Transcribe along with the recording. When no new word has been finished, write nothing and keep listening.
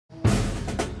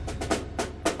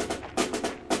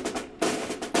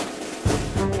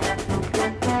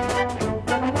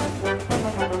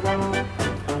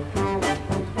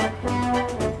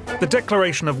The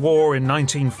declaration of war in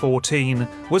 1914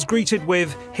 was greeted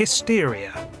with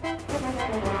hysteria.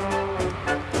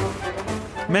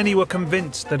 Many were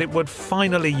convinced that it would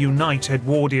finally unite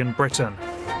Edwardian Britain,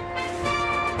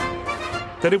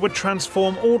 that it would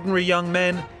transform ordinary young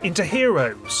men into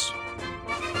heroes,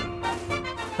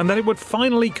 and that it would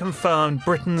finally confirm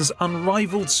Britain's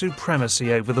unrivalled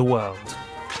supremacy over the world.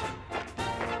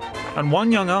 And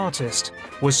one young artist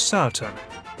was certain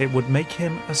it would make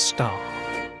him a star.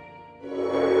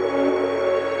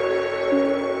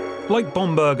 Like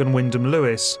Bomberg and Wyndham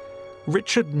Lewis,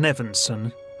 Richard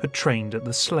Nevinson had trained at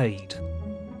the Slade.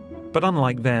 But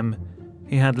unlike them,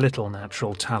 he had little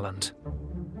natural talent,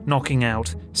 knocking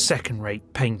out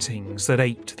second-rate paintings that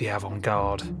aped the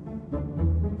avant-garde.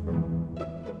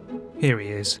 Here he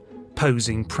is,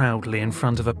 posing proudly in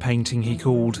front of a painting he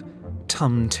called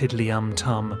Tum Tiddly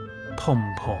Tum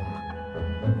Pom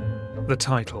Pom. The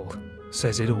title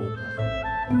says it all.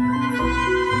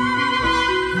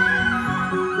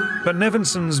 But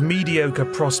Nevinson's mediocre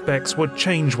prospects would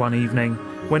change one evening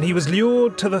when he was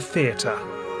lured to the theatre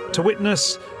to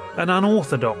witness an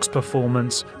unorthodox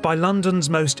performance by London's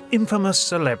most infamous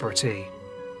celebrity,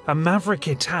 a maverick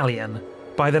Italian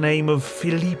by the name of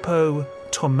Filippo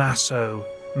Tommaso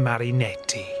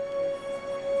Marinetti.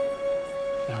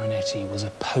 Marinetti was a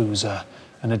poser,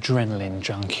 an adrenaline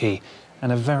junkie,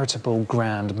 and a veritable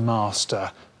grand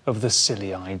master of the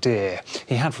silly idea.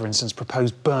 He had, for instance,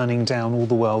 proposed burning down all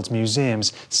the world's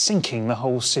museums, sinking the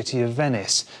whole city of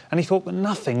Venice, and he thought that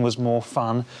nothing was more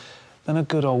fun than a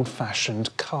good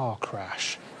old-fashioned car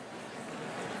crash.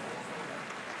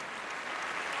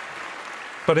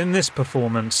 But in this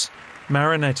performance,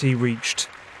 Marinetti reached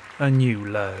a new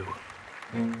low.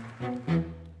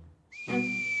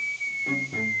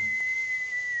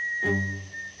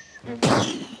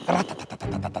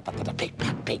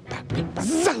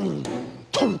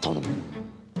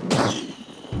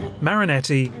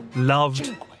 Marinetti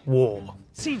loved war,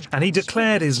 and he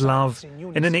declared his love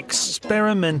in an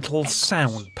experimental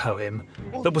sound poem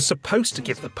that was supposed to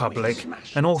give the public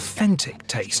an authentic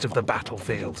taste of the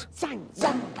battlefield.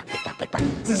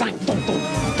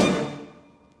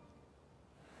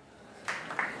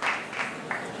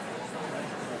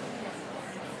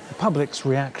 The public's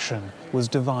reaction was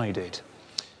divided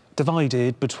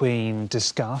between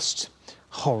disgust,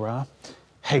 horror,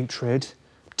 hatred,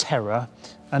 terror,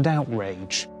 and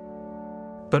outrage.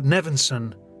 But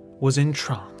Nevinson was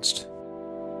entranced.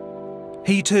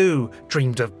 He too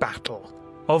dreamed of battle,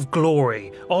 of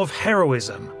glory, of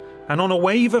heroism, and on a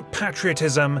wave of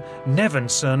patriotism,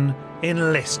 Nevinson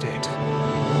enlisted.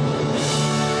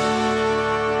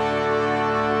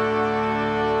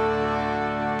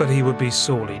 But he would be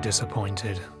sorely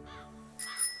disappointed.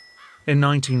 In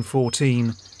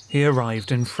 1914, he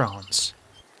arrived in France,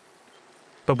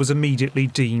 but was immediately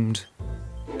deemed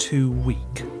too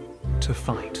weak to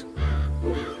fight.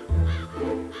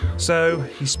 So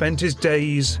he spent his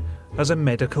days as a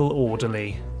medical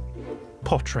orderly,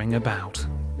 pottering about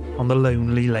on the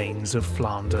lonely lanes of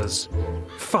Flanders,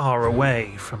 far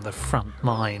away from the front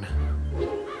line.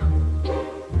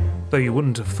 Though you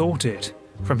wouldn't have thought it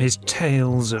from his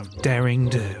tales of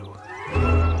derring-do.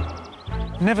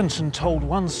 Nevinson told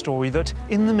one story that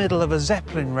in the middle of a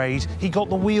Zeppelin raid, he got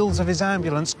the wheels of his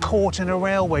ambulance caught in a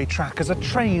railway track as a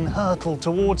train hurtled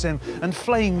towards him and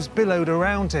flames billowed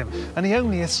around him, and he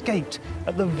only escaped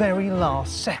at the very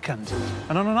last second.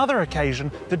 And on another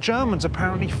occasion, the Germans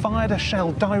apparently fired a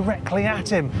shell directly at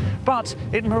him, but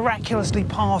it miraculously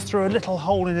passed through a little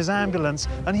hole in his ambulance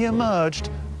and he emerged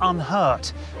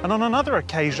unhurt. And on another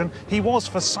occasion, he was,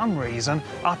 for some reason,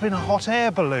 up in a hot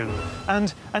air balloon,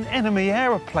 and an enemy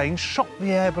aeroplane shot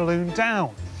the air balloon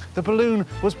down. The balloon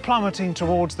was plummeting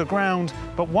towards the ground,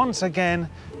 but once again,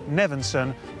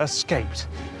 Nevinson escaped.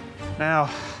 Now,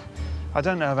 I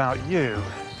don't know about you,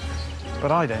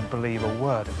 but I don't believe a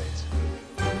word of it.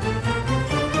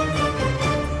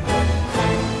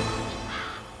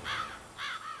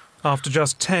 After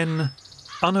just 10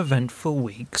 uneventful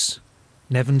weeks,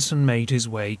 Nevinson made his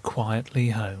way quietly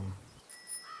home.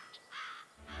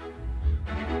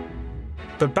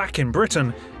 But back in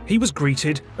Britain, he was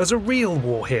greeted as a real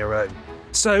war hero.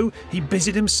 So he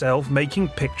busied himself making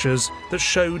pictures that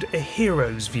showed a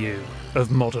hero's view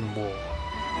of modern war.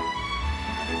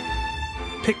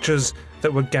 Pictures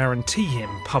that would guarantee him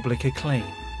public acclaim.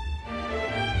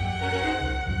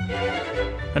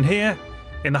 And here,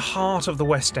 in the heart of the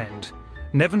West End,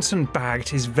 Nevinson bagged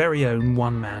his very own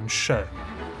one-man show.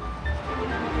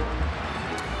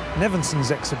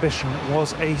 Nevinson's exhibition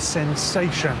was a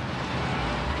sensation.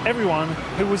 Everyone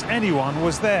who was anyone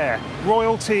was there.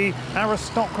 Royalty,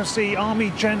 aristocracy,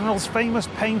 army generals, famous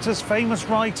painters, famous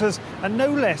writers, and no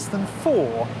less than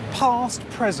 4 past,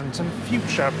 present and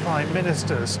future prime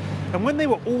ministers. And when they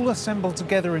were all assembled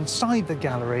together inside the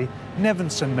gallery,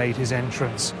 Nevinson made his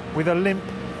entrance with a limp,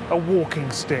 a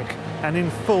walking stick, and in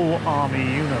full army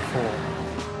uniform.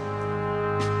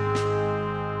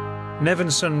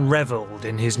 Nevinson revelled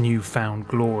in his newfound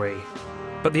glory.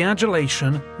 But the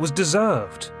adulation was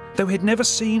deserved. Though he'd never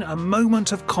seen a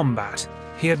moment of combat,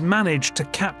 he had managed to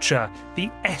capture the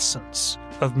essence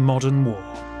of modern war.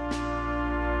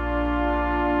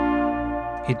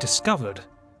 He'd discovered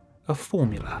a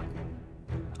formula.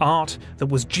 Art that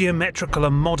was geometrical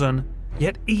and modern,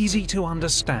 yet easy to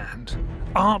understand.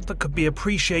 Art that could be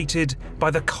appreciated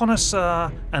by the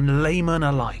connoisseur and layman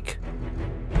alike.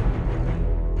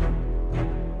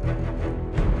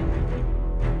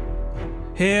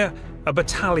 Here, a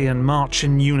battalion march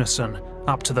in unison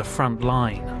up to the front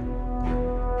line.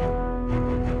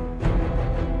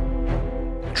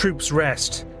 Troops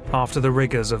rest after the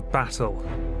rigours of battle.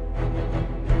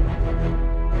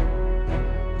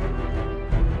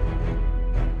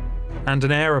 And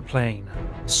an aeroplane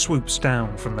swoops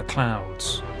down from the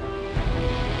clouds.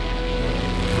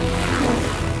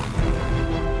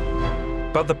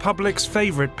 But the public's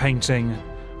favourite painting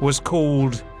was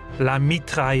called La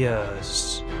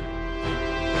Mitrailleuse.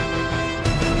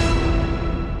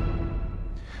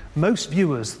 Most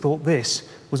viewers thought this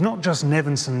was not just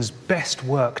Nevinson's best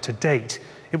work to date,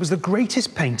 it was the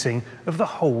greatest painting of the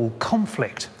whole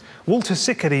conflict. Walter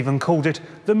Sickert even called it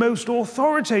the most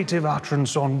authoritative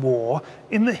utterance on war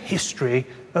in the history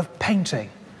of painting.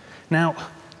 Now,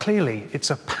 clearly, it's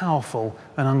a powerful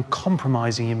and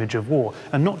uncompromising image of war,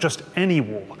 and not just any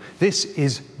war. This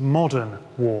is modern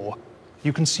war.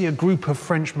 You can see a group of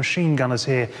French machine gunners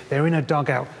here. They're in a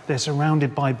dugout. They're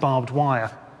surrounded by barbed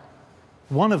wire.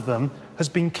 One of them has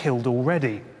been killed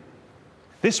already.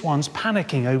 This one's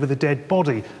panicking over the dead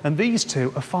body, and these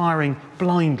two are firing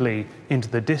blindly into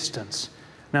the distance.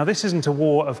 Now, this isn't a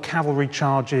war of cavalry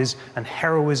charges and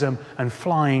heroism and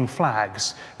flying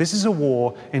flags. This is a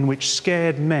war in which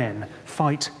scared men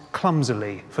fight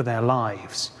clumsily for their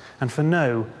lives, and for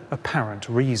no apparent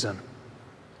reason.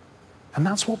 And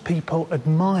that's what people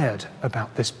admired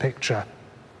about this picture.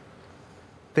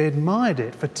 They admired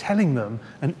it for telling them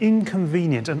an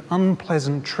inconvenient and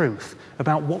unpleasant truth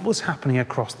about what was happening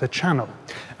across the Channel.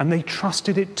 And they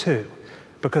trusted it too,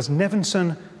 because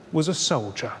Nevinson was a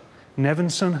soldier.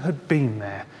 Nevinson had been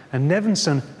there, and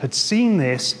Nevinson had seen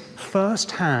this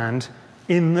firsthand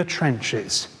in the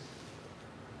trenches.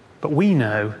 But we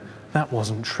know that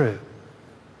wasn't true.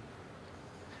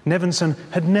 Nevinson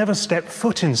had never stepped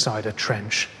foot inside a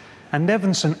trench, and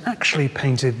Nevinson actually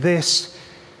painted this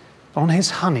on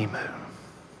his honeymoon.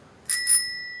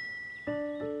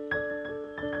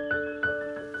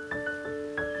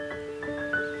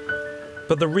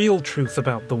 But the real truth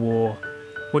about the war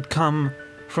would come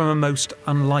from a most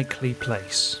unlikely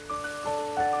place.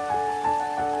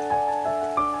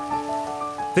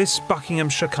 This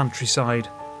Buckinghamshire countryside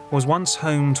was once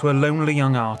home to a lonely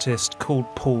young artist called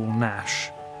Paul Nash,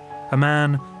 a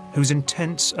man whose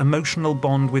intense emotional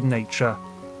bond with nature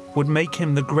would make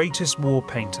him the greatest war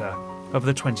painter of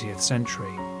the 20th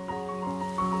century.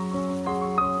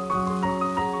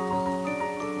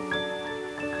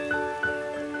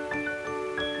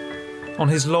 On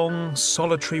his long,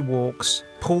 solitary walks,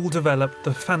 Paul developed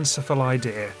the fanciful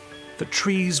idea that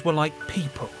trees were like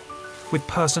people, with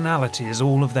personalities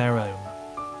all of their own.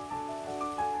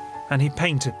 And he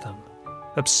painted them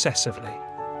obsessively.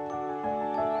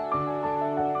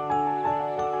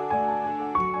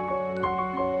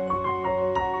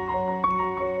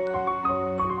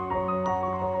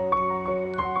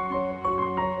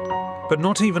 But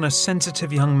not even a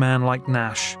sensitive young man like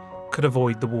Nash could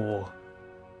avoid the war.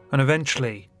 And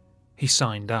eventually, he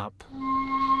signed up.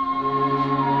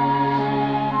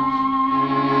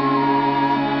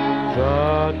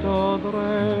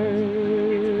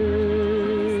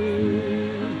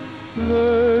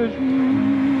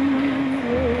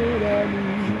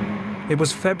 It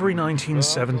was February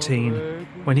 1917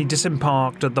 when he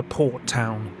disembarked at the port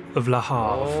town of Le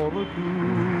Havre.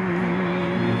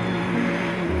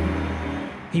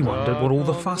 He wondered what all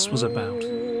the fuss was about.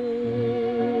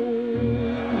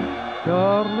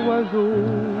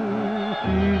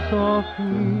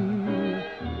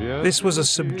 This was a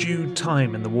subdued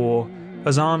time in the war,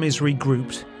 as armies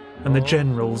regrouped and the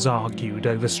generals argued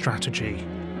over strategy.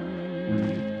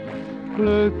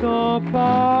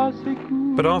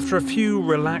 But after a few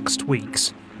relaxed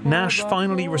weeks, Nash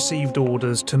finally received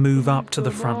orders to move up to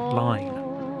the front line.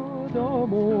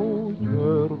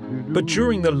 But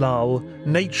during the lull,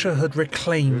 nature had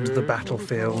reclaimed the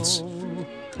battlefields,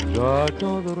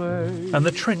 and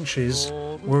the trenches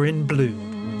were in bloom.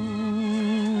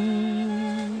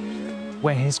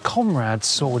 Where his comrades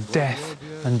saw death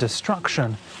and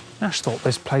destruction, Nash thought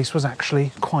this place was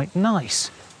actually quite nice.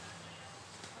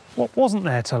 What wasn't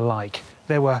there to like?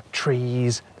 There were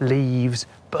trees, leaves,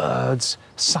 birds,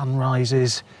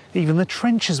 sunrises. Even the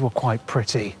trenches were quite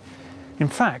pretty. In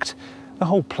fact, the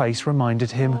whole place reminded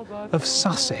him of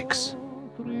Sussex.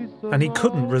 And he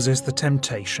couldn't resist the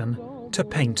temptation to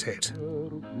paint it.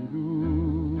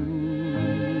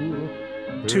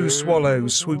 Two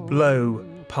swallows swooped low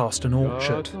past an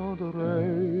orchard,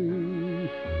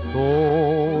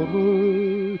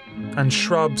 and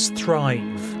shrubs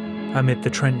thrive amid the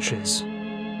trenches.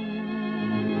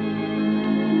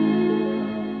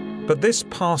 But this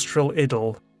pastoral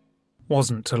idyll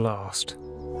wasn't to last.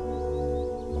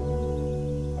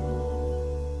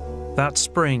 That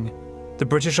spring, the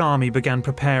British Army began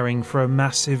preparing for a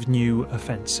massive new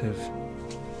offensive.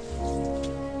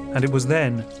 And it was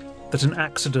then that an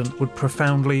accident would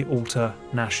profoundly alter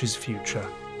Nash's future.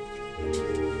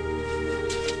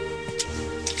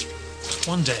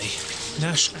 One day,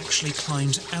 Nash actually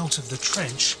climbed out of the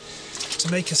trench to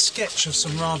make a sketch of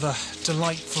some rather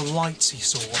delightful lights he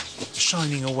saw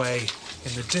shining away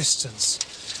in the distance.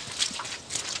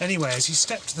 Anyway, as he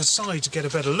stepped to the side to get a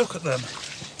better look at them,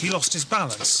 he lost his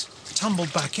balance,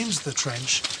 tumbled back into the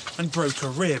trench and broke a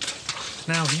rib.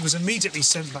 Now, he was immediately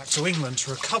sent back to England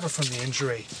to recover from the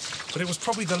injury, but it was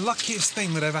probably the luckiest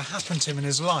thing that ever happened to him in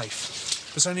his life,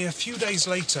 because only a few days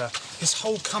later, his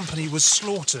whole company was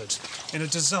slaughtered in a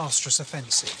disastrous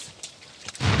offensive.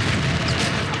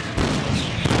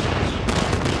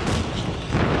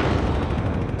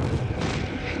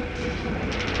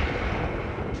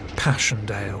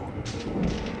 Passchendaele,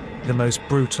 the most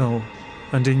brutal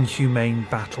and inhumane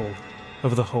battle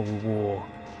of the whole war.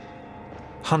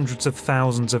 Hundreds of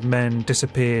thousands of men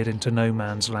disappeared into no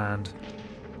man's land,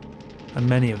 and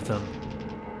many of them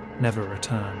never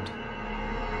returned.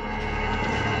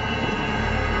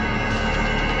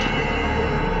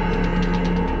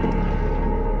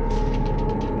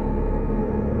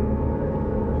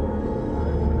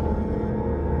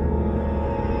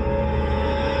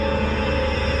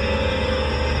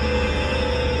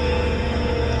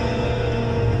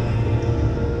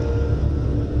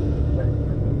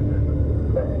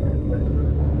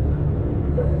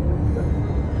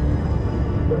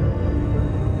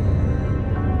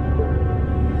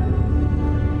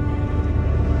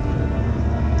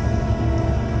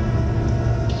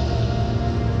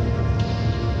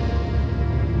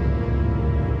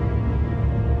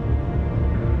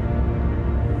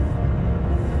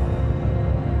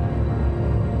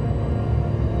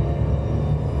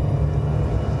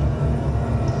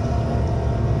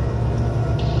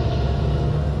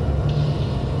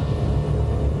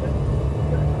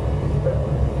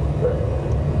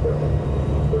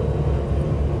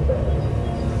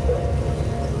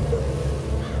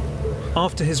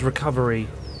 After his recovery,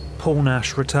 Paul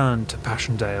Nash returned to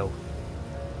Passchendaele.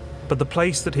 But the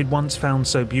place that he'd once found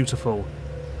so beautiful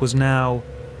was now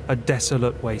a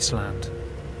desolate wasteland.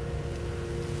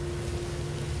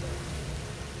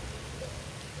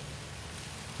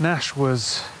 Nash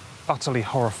was utterly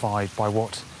horrified by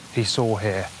what he saw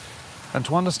here. And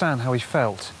to understand how he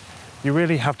felt, you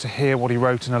really have to hear what he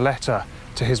wrote in a letter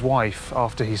to his wife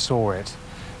after he saw it.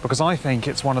 Because I think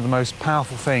it's one of the most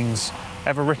powerful things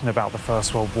ever written about the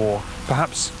First World War,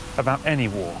 perhaps about any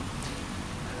war.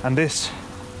 And this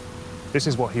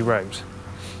is what he wrote.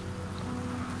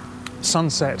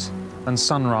 Sunset and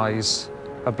sunrise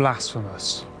are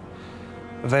blasphemous.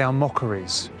 They are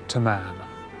mockeries to man.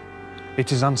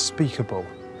 It is unspeakable,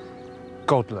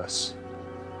 godless,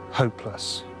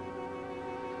 hopeless.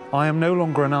 I am no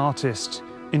longer an artist,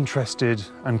 interested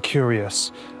and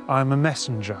curious. I am a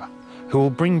messenger who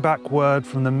will bring back word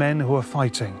from the men who are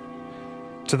fighting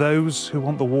to those who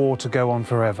want the war to go on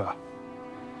forever.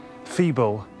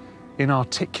 Feeble,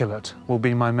 inarticulate will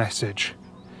be my message,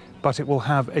 but it will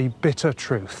have a bitter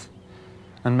truth,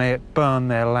 and may it burn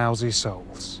their lousy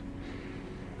souls.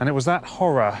 And it was that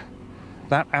horror,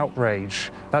 that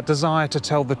outrage, that desire to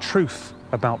tell the truth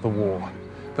about the war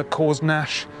that caused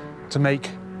Nash to make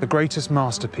the greatest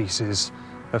masterpieces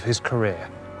of his career.